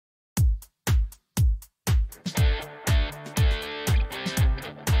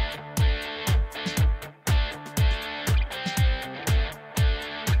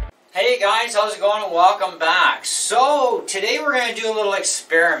guys, how's it going and welcome back. So today we're going to do a little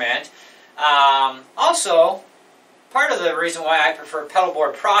experiment. Also, part of the reason why I prefer pedal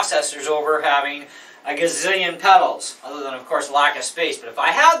board processors over having a gazillion pedals, other than of course lack of space. But if I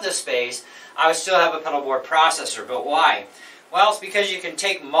had the space, I would still have a pedal board processor. But why? Well, it's because you can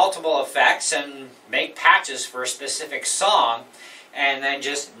take multiple effects and make patches for a specific song, and then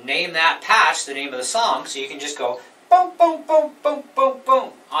just name that patch the name of the song, so you can just go boom, boom, boom, boom, boom,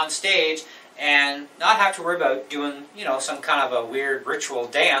 boom on stage and not have to worry about doing, you know, some kind of a weird ritual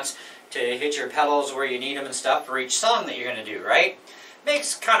dance to hit your pedals where you need them and stuff for each song that you're going to do, right?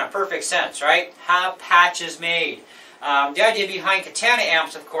 Makes kind of perfect sense, right? Have patches made. The idea behind Katana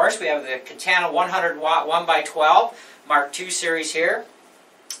amps, of course, we have the Katana 100 watt 1x12 Mark II series here.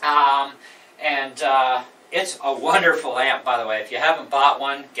 It's a wonderful amp, by the way. If you haven't bought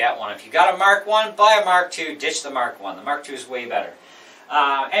one, get one. If you got a Mark I, buy a Mark II, ditch the Mark I. The Mark II is way better.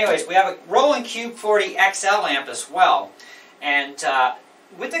 Anyways, we have a Roland Cube 40 XL amp as well. And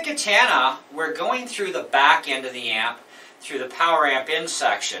with the Katana, we're going through the back end of the amp, through the power amp in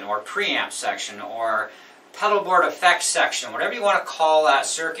section, or preamp section, or pedal board effects section, whatever you want to call that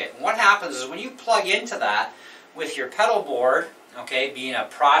circuit. And what happens is when you plug into that with your pedal board, okay, being a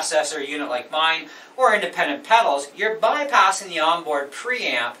processor unit like mine, or independent pedals, you're bypassing the onboard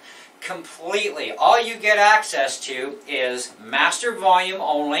preamp completely. All you get access to is master volume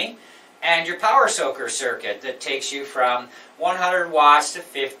only, and your power soaker circuit that takes you from 100 watts to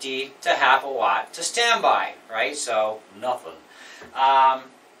 50 to half a watt to standby, right? So, nothing. Now,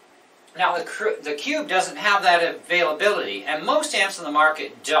 the Cube doesn't have that availability, and most amps on the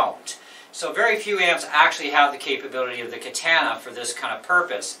market don't. So very few amps actually have the capability of the Katana for this kind of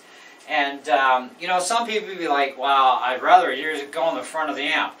purpose. And, you know, some people would be like, well, I'd rather you go in the front of the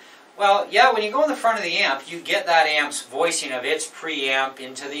amp. Well, yeah, when you go in the front of the amp, you get that amp's voicing of its preamp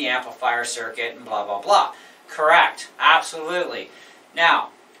into the amplifier circuit and blah, blah, blah. Correct. Absolutely.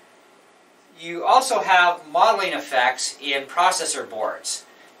 Now, you also have modeling effects in processor boards.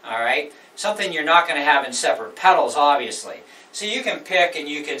 All right? Something you're not going to have in separate pedals, obviously. So you can pick and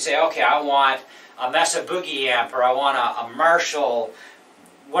you can say, okay, I want a Mesa Boogie amp, or I want a Marshall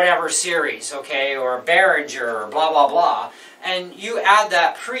whatever series, okay, or a Behringer, or blah, blah, blah. And you add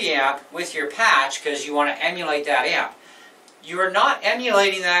that preamp with your patch because you want to emulate that amp. You are not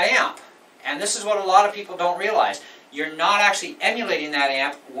emulating that amp. And this is what a lot of people don't realize. You're not actually emulating that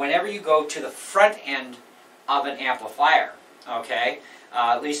amp whenever you go to the front end of an amplifier, okay?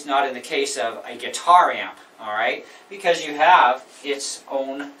 At least not in the case of a guitar amp, all right? Because you have its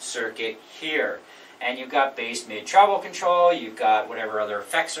own circuit here. And you've got bass, mid, treble control, you've got whatever other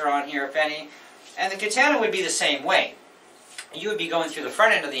effects are on here, if any. And the Katana would be the same way. You would be going through the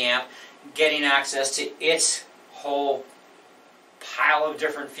front end of the amp, getting access to its whole pile of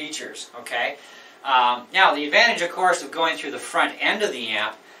different features, okay? Now, the advantage, of course, of going through the front end of the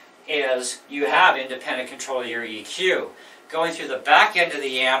amp is you have independent control of your EQ. Going through the back end of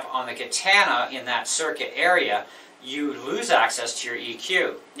the amp on the Katana in that circuit area, you lose access to your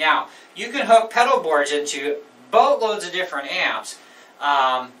EQ. Now, you can hook pedal boards into boatloads of different amps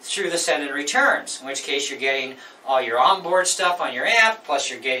through the send and returns, in which case you're getting all your onboard stuff on your amp, plus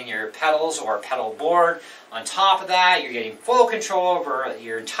you're getting your pedals or pedal board on top of that. You're getting full control over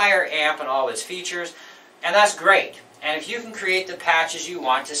your entire amp and all of its features, and that's great. And if you can create the patches you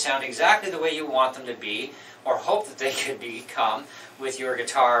want to sound exactly the way you want them to be, or hope that they could become with your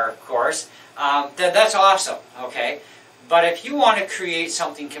guitar, of course, then that's awesome, okay? But if you want to create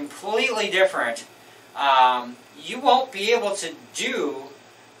something completely different, you won't be able to do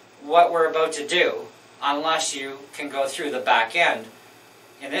what we're about to do unless you can go through the back end,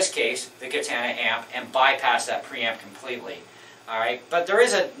 in this case, the Katana amp, and bypass that preamp completely, all right? But there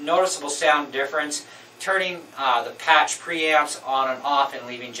is a noticeable sound difference turning the patch preamps on and off and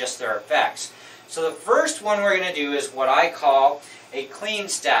leaving just their effects. So the first one we're going to do is what I call a clean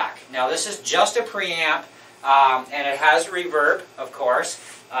stack. Now this is just a preamp, and it has reverb, of course,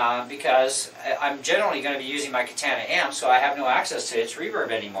 because I'm generally going to be using my Katana amp, so I have no access to its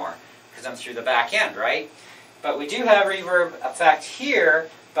reverb anymore, because I'm through the back end, right? But we do have reverb effect here,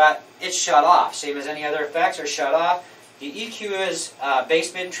 but it's shut off. Same as any other effects are shut off. The EQ is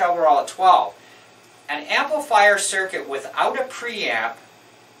bass, mid, and treble are all at 12. An amplifier circuit without a preamp,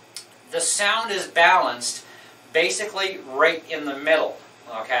 the sound is balanced basically right in the middle,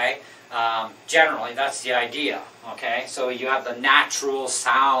 okay? Generally, that's the idea, okay? So you have the natural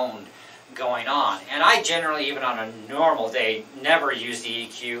sound going on. And I generally, even on a normal day, never use the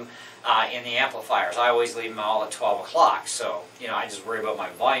EQ in the amplifiers. I always leave them all at 12 o'clock. So, you know, I just worry about my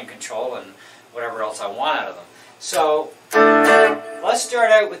volume control and whatever else I want out of them. So, let's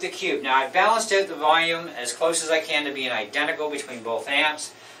start out with the cube. Now I've balanced out the volume as close as I can to being identical between both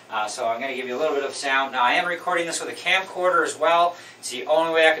amps. So I'm going to give you a little bit of sound. Now I am recording this with a camcorder as well. It's the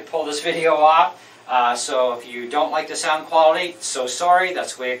only way I could pull this video off. So if you don't like the sound quality, so sorry,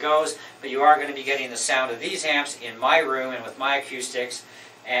 that's the way it goes. But you are going to be getting the sound of these amps in my room and with my acoustics.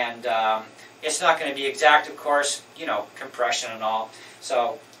 And it's not going to be exact, of course, you know, compression and all.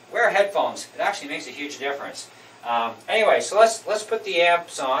 So wear headphones. It actually makes a huge difference. Anyway, so let's put the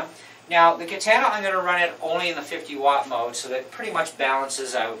amps on. Now the Katana, I'm going to run it only in the 50 watt mode, so that pretty much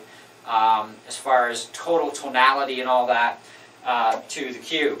balances out as far as total tonality and all that to the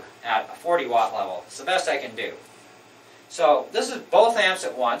cube at a 40 watt level. It's the best I can do. So this is both amps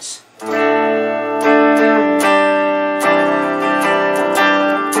at once.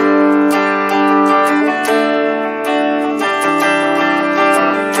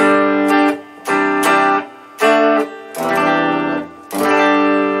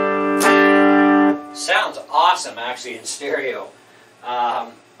 Sounds awesome actually in stereo.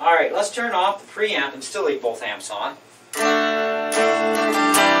 Alright, let's turn off the preamp and still leave both amps on. So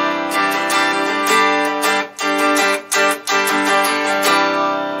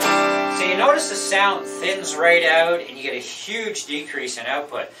you notice the sound thins right out and you get a huge decrease in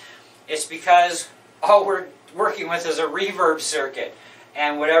output. It's because all we're working with is a reverb circuit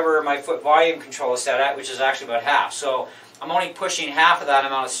and whatever my foot volume control is set at, which is actually about half. So I'm only pushing half of that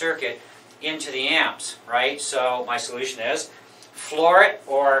amount of circuit into the amps, right? So my solution is floor it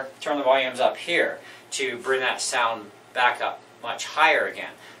or turn the volumes up here to bring that sound back up much higher again.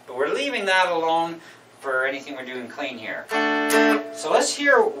 But we're leaving that alone for anything we're doing clean here. So let's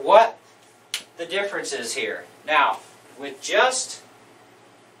hear what the difference is here. Now, with just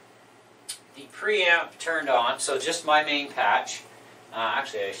the preamp turned on, so just my main patch,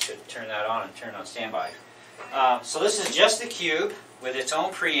 actually I should turn that on and turn it on standby. So this is just the cube with its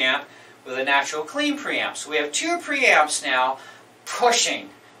own preamp with a natural clean preamp. So we have two preamps now pushing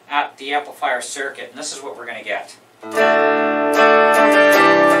at the amplifier circuit, and this is what we're going to get.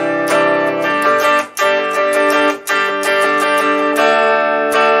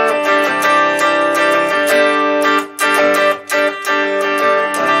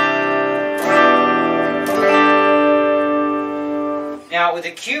 Now with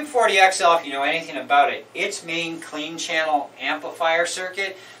the Cube 40XL, if you know anything about it, its main clean channel amplifier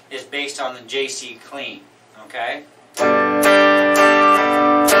circuit is based on the JC Clean, okay? So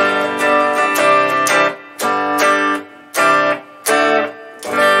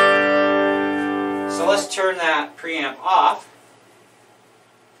let's turn that preamp off.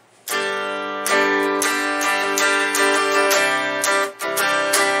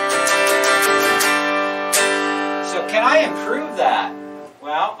 So can I improve that?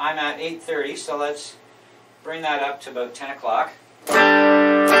 Well, I'm at 8:30, so let's bring that up to about 10 o'clock. So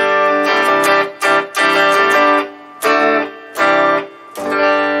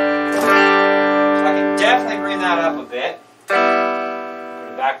I can definitely bring that up a bit. Put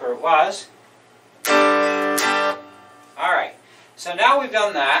it back where it was. Alright, so now we've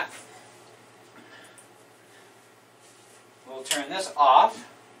done that. We'll turn this off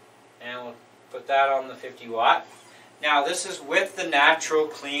and we'll put that on the 50 watt. Now this is with the natural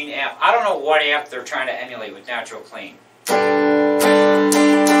clean amp. I don't know what amp they're trying to emulate with natural clean.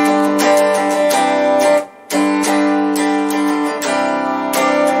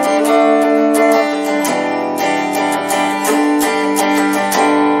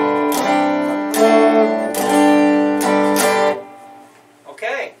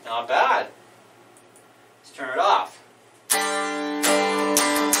 Okay, not bad. Let's turn it off.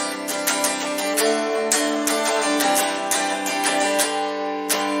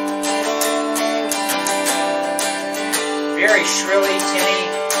 Very shrilly, tinny,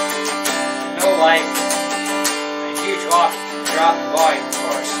 no life, and a huge drop in volume, of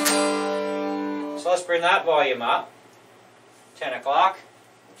course. So let's bring that volume up. 10 o'clock.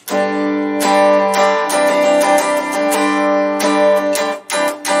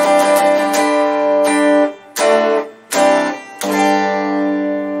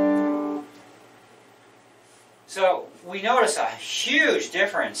 So we notice a huge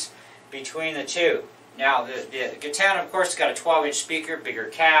difference between the two. Now the Katana, of course, has got a 12-inch speaker, bigger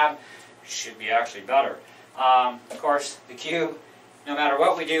cab, should be actually better. Of course, the Cube, no matter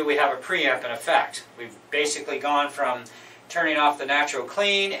what we do, we have a preamp in effect. We've basically gone from turning off the natural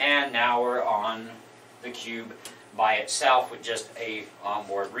clean, and now we're on the Cube by itself with just a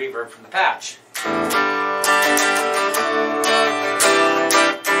onboard reverb from the patch.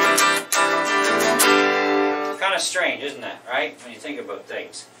 Kind of strange, isn't it, right? When you think about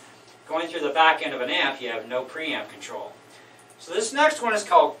things. Going through the back end of an amp, you have no preamp control. So this next one is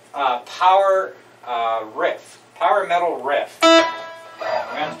called Power Metal Riff. We're going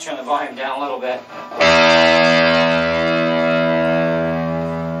to have to turn the volume down a little bit.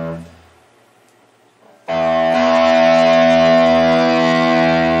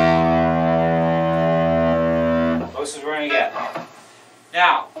 Close as we're going to get.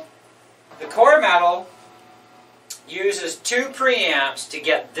 Now, the core metal uses 2 preamps to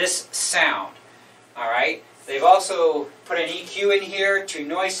get this sound. Alright? They've also put an EQ in here, 2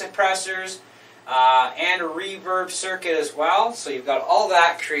 noise suppressors, and a reverb circuit as well. So you've got all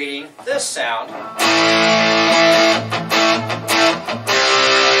that creating this sound.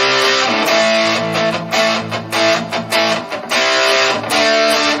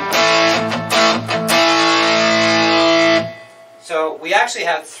 So we actually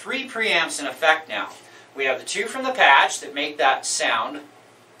have 3 preamps in effect now. We have the 2 from the patch that make that sound.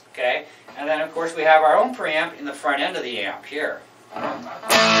 Okay? And then of course we have our own preamp in the front end of the amp here.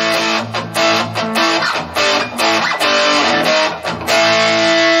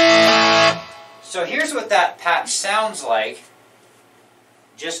 So here's what that patch sounds like,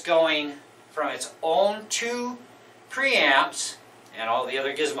 just going from its own 2 preamps and all the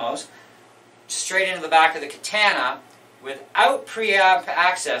other gizmos straight into the back of the Katana without preamp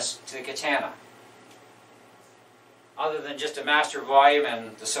access to the Katana, other than just a master volume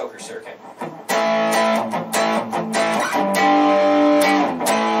and the soaker circuit.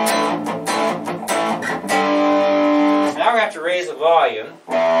 Now we have to raise the volume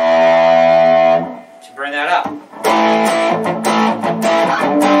to bring that up.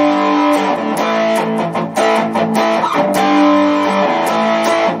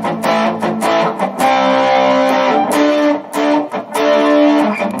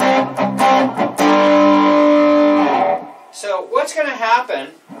 So what's going to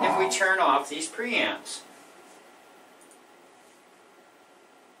happen if we turn off these preamps?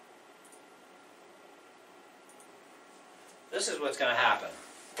 This is what's going to happen.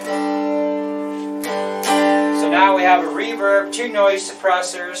 So now we have a reverb, 2 noise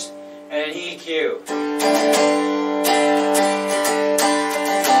suppressors, and an EQ.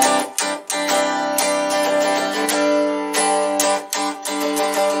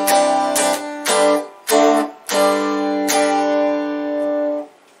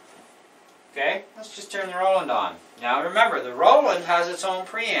 Okay, let's just turn the Roland on. Now remember, the Roland has its own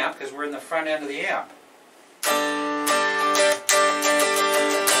preamp because we're in the front end of the amp.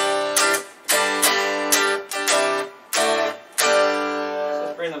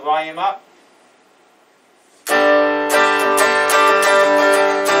 Bring the volume up.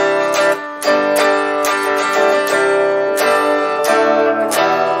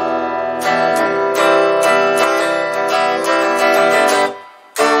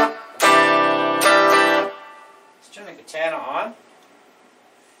 Let's turn the Katana on.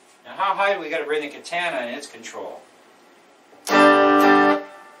 Now how high do we got to bring the Katana in its control?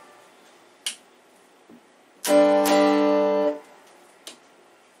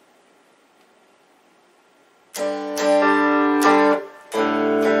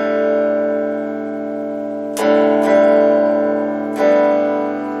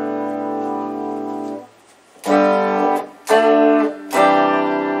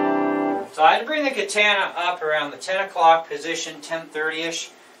 So I had to bring the Katana up around the 10 o'clock position,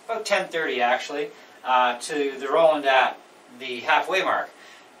 10:30ish, about 10:30 actually, to the Roland at the halfway mark,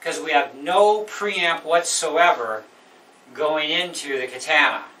 because we have no preamp whatsoever going into the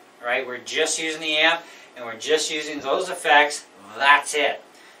Katana, right? We're just using the amp and we're just using those effects. That's it.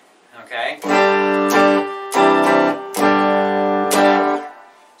 Okay?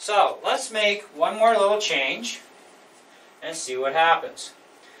 So let's make one more little change and see what happens.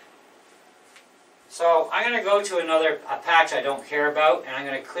 So I'm going to go to a patch I don't care about, and I'm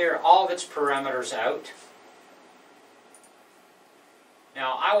going to clear all of its parameters out.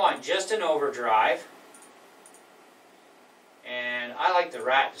 Now I want just an overdrive, and I like the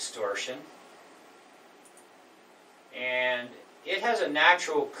rat distortion, and it has a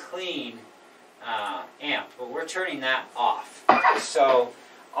natural clean amp, but we're turning that off. So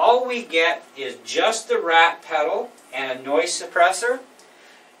all we get is just the rat pedal and a noise suppressor.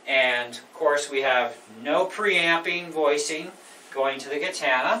 And of course we have no preamping voicing going to the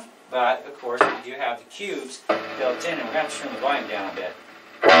Katana, but of course we do have the cubes built in, and we're going to turn the volume down a bit.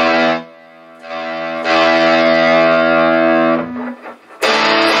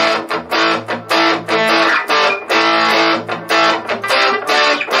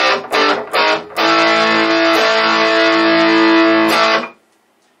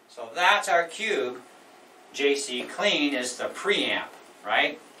 So that's our cube. JC Clean is the preamp,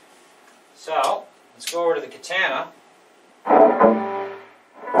 right? So, let's go over to the Katana.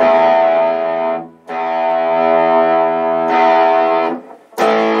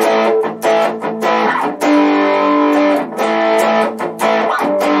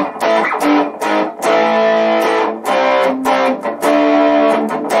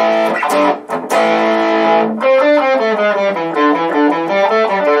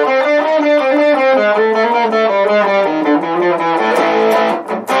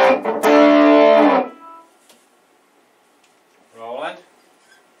 Roland.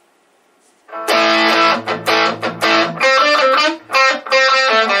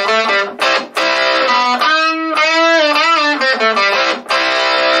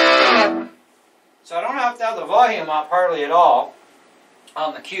 So I don't have to have the volume up hardly at all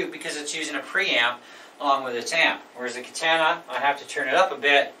on the cube because it's using a preamp along with its amp. Whereas the Katana, I have to turn it up a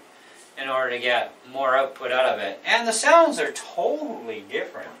bit in order to get more output out of it. And the sounds are totally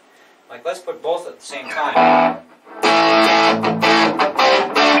different. Like, let's put both at the same time.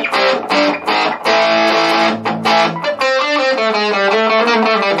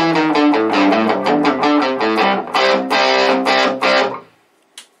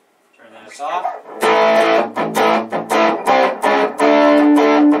 Turn this off.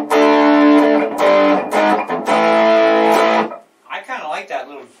 I kind of like that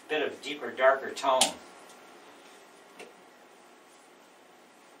little bit of deeper, darker tone.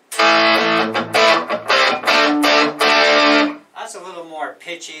 That's a little more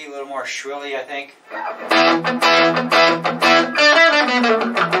pitchy, a little more shrilly, I think.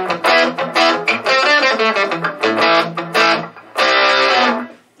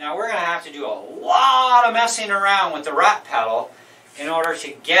 Now we're going to have to do a lot of messing around with the rat pedal in order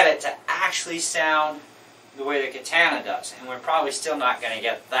to get it to actually sound the way the Katana does. And we're probably still not going to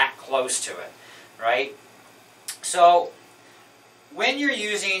get that close to it, right? So when you're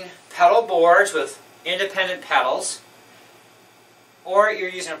using pedal boards with independent pedals, or you're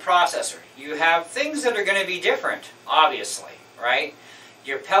using a processor, you have things that are going to be different, obviously, right?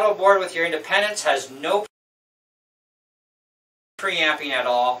 Your pedal board with your independents has no preamping at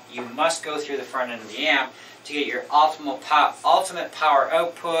all. You must go through the front end of the amp to get your ultimate power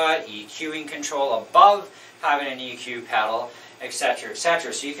output, EQing control above having an EQ pedal, etc.,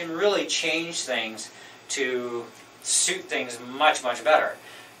 etc. So you can really change things to suit things much, much better.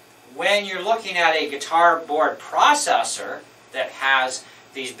 When you're looking at a guitar board processor that has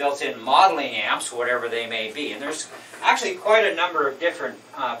these built-in modeling amps, whatever they may be, and there's actually quite a number of different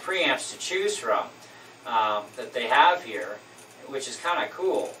preamps to choose from that they have here, which is kind of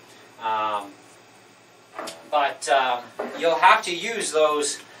cool. But you'll have to use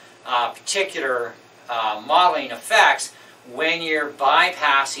those particular modeling effects when you're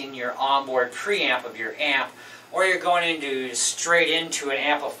bypassing your onboard preamp of your amp, or you're going straight into an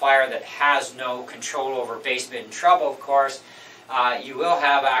amplifier that has no control over bass, mid, and treble, of course. You will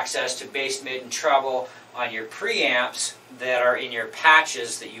have access to bass, mid, and treble on your preamps that are in your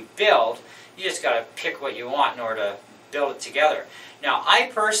patches that you build. You just got to pick what you want in order to build it together. Now,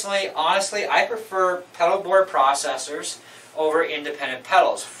 I personally, honestly, I prefer pedal board processors over independent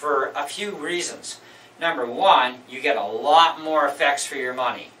pedals for a few reasons. Number one, you get a lot more effects for your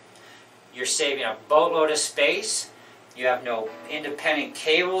money. You're saving a boatload of space. You have no independent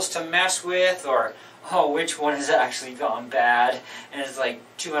cables to mess with, or, oh, which one has actually gone bad, and it's like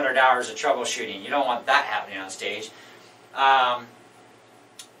 200 hours of troubleshooting. You don't want that happening on stage.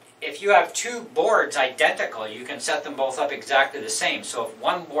 If you have two boards identical, you can set them both up exactly the same. So if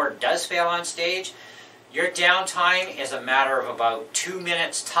one board does fail on stage, your downtime is a matter of about 2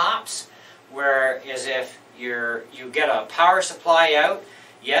 minutes tops, whereas if you get a power supply out,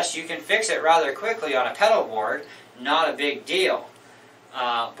 yes, you can fix it rather quickly on a pedal board, not a big deal.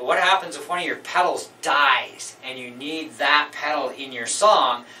 But what happens if one of your pedals dies and you need that pedal in your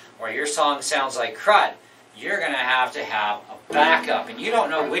song, or your song sounds like crud? You're going to have a backup, and you don't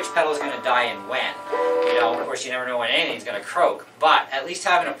know which pedal is going to die and when. You know, of course, you never know when anything's going to croak, but at least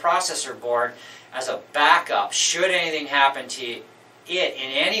having a processor board as a backup, should anything happen to it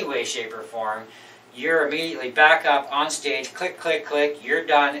in any way, shape, or form, you're immediately back up on stage, click, click, click, you're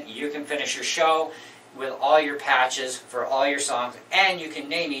done. You can finish your show with all your patches for all your songs, and you can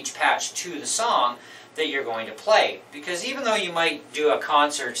name each patch to the song that you're going to play. Because even though you might do a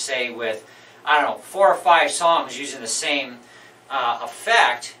concert, say, with, I don't know, 4 or 5 songs using the same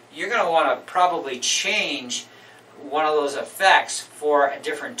effect, you're going to want to probably change one of those effects for a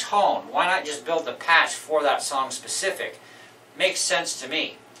different tone. Why not just build the patch for that song specific? Makes sense to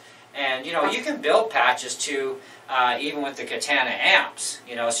me. And, you know, you can build patches too, even with the Katana amps.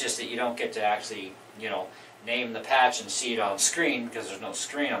 You know, it's just that you don't get to actually, you know, name the patch and see it on screen, because there's no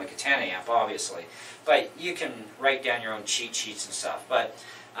screen on the Katana amp, obviously. But you can write down your own cheat sheets and stuff. But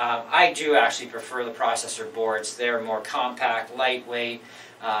I do actually prefer the processor boards. They're more compact, lightweight,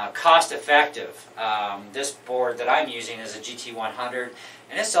 cost-effective. This board that I'm using is a GT100,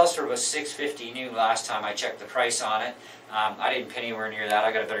 and it sells for about $650 new last time I checked the price on it. I didn't pay anywhere near that.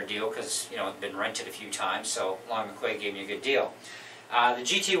 I got a better deal because, you know, it's been rented a few times, so Long McQuaid gave me a good deal. The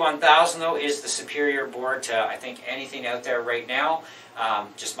GT1000, though, is the superior board to, I think, anything out there right now.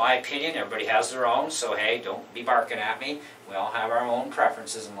 Just my opinion. Everybody has their own, so hey, don't be barking at me. We all have our own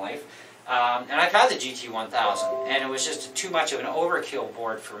preferences in life. And I've had the GT1000, and it was just too much of an overkill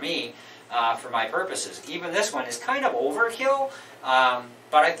board for me, for my purposes. Even this one is kind of overkill,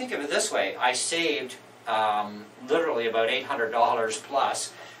 but I think of it this way. I saved literally about $800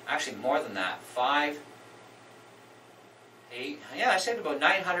 plus, actually more than that, I saved about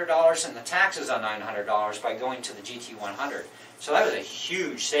 $900 in the taxes on $900 by going to the GT100. So that was a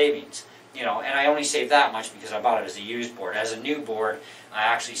huge savings, you know, and I only saved that much because I bought it as a used board. As a new board, I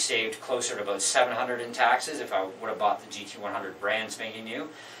actually saved closer to about $700 in taxes if I would have bought the GT100 brand spanking new.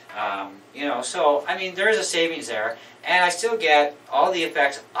 You know, so, I mean, there is a savings there, and I still get all the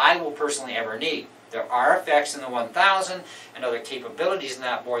effects I will personally ever need. There are effects in the 1000 and other capabilities in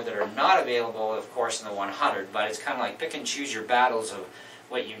that board that are not available, of course, in the 100, but it's kind of like pick and choose your battles of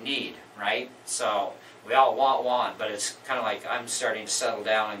what you need, right? So we all want one, but it's kind of like I'm starting to settle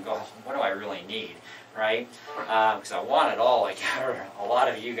down and go, what do I really need, right? Because I want it all, like a lot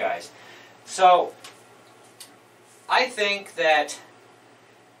of you guys. So I think that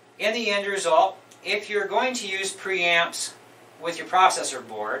in the end result, if you're going to use preamps with your processor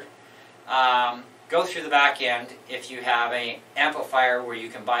board, go through the back end if you have an amplifier where you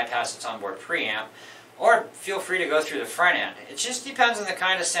can bypass its onboard preamp, or feel free to go through the front end. It just depends on the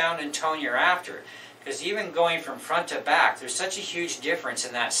kind of sound and tone you're after, because even going from front to back, there's such a huge difference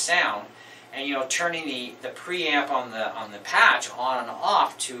in that sound, and you know, turning the preamp on the patch on and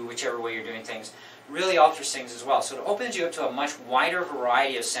off to whichever way you're doing things really alters things as well. So it opens you up to a much wider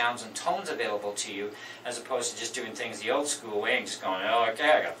variety of sounds and tones available to you, as opposed to just doing things the old school way and just going, oh, okay,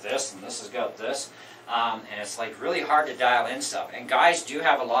 I got this and this has got this. And it's like really hard to dial in stuff. And guys do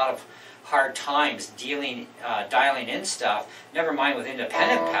have a lot of hard times dialing in stuff, never mind with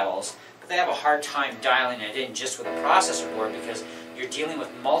independent pedals, but they have a hard time dialing it in just with a processor board, because you're dealing with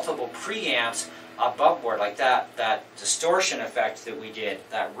multiple preamps above board, like that distortion effect that we did,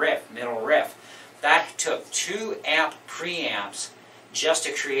 that riff, middle riff. That took 2 amp preamps just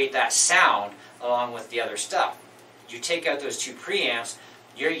to create that sound along with the other stuff. You take out those 2 preamps,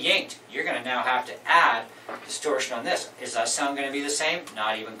 you're yanked. You're going to now have to add distortion on this. Is that sound going to be the same?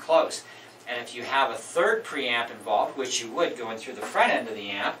 Not even close. And if you have a 3rd preamp involved, which you would going through the front end of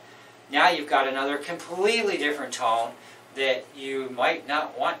the amp, now you've got another completely different tone that you might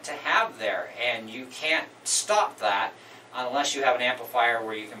not want to have there. And you can't stop that unless you have an amplifier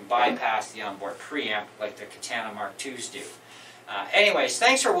where you can bypass the onboard preamp like the Katana MK2s do. Anyways,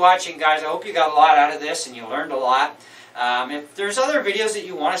 thanks for watching, guys. I hope you got a lot out of this and you learned a lot. If there's other videos that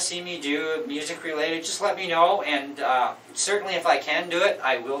you want to see me do, music related, just let me know, and certainly if I can do it,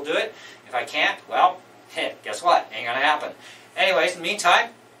 I will do it. If I can't, well, guess what? Ain't gonna happen. Anyways, in the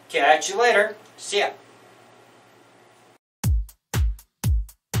meantime, catch you later. See ya.